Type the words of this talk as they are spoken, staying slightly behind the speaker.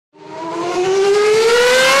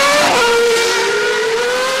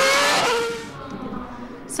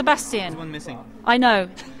Sebastien, one missing. I know.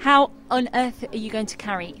 How on earth are you going to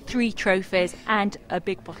carry 3 trophies and a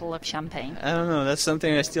big bottle of champagne? I don't know, that's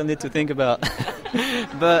something I still need to think about.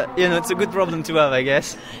 But, it's a good problem to have, I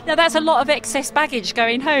guess. Now, that's a lot of excess baggage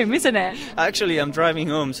going home, isn't it? Actually, I'm driving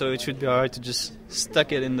home, so it should be alright to just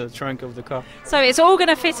stuck it in the trunk of the car. So it's all going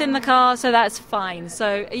to fit in the car, so that's fine.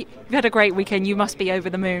 So you've had a great weekend. You must be over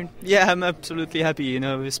the moon. Yeah, I'm absolutely happy,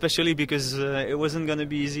 especially because it wasn't going to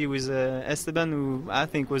be easy with Esteban, who I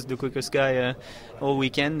think was the quickest guy all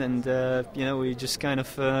weekend. And, we just kind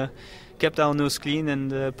of kept our nose clean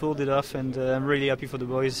and pulled it off. And I'm really happy for the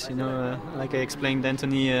boys. Like I explained,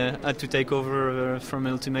 Anthony had to take over from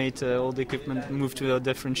Ultimate, all the equipment, moved to a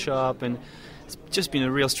different shop, and it's just been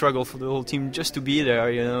a real struggle for the whole team just to be there,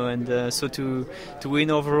 and so to win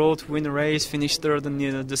overall, to win the race, finish third,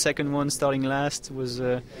 and the second one starting last was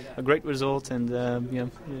a great result, and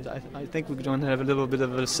I think we're going to have a little bit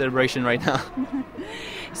of a celebration right now.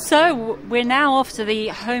 So we're now off to the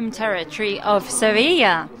home territory of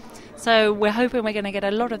Sevilla. So we're hoping we're going to get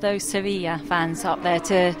a lot of those Sevilla fans up there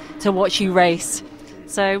to watch you race.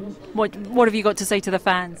 So what have you got to say to the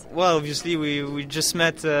fans? Well, obviously we just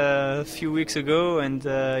met a few weeks ago, and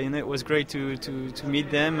it was great to meet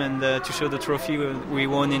them and to show the trophy we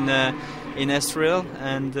won in Estoril,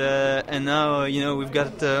 and now we've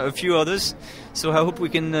got a few others. So I hope we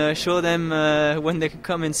can show them when they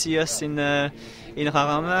come and see us in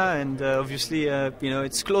Jarama, and obviously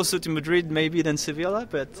it's closer to Madrid maybe than Sevilla,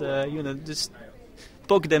 but just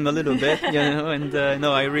poke them a little bit, and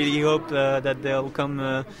I really hope that they'll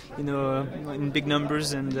come, in big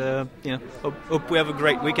numbers, and hope we have a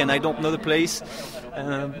great weekend. I don't know the place;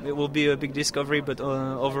 it will be a big discovery, but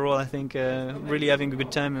overall, I think really having a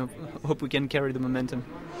good time. I hope we can carry the momentum.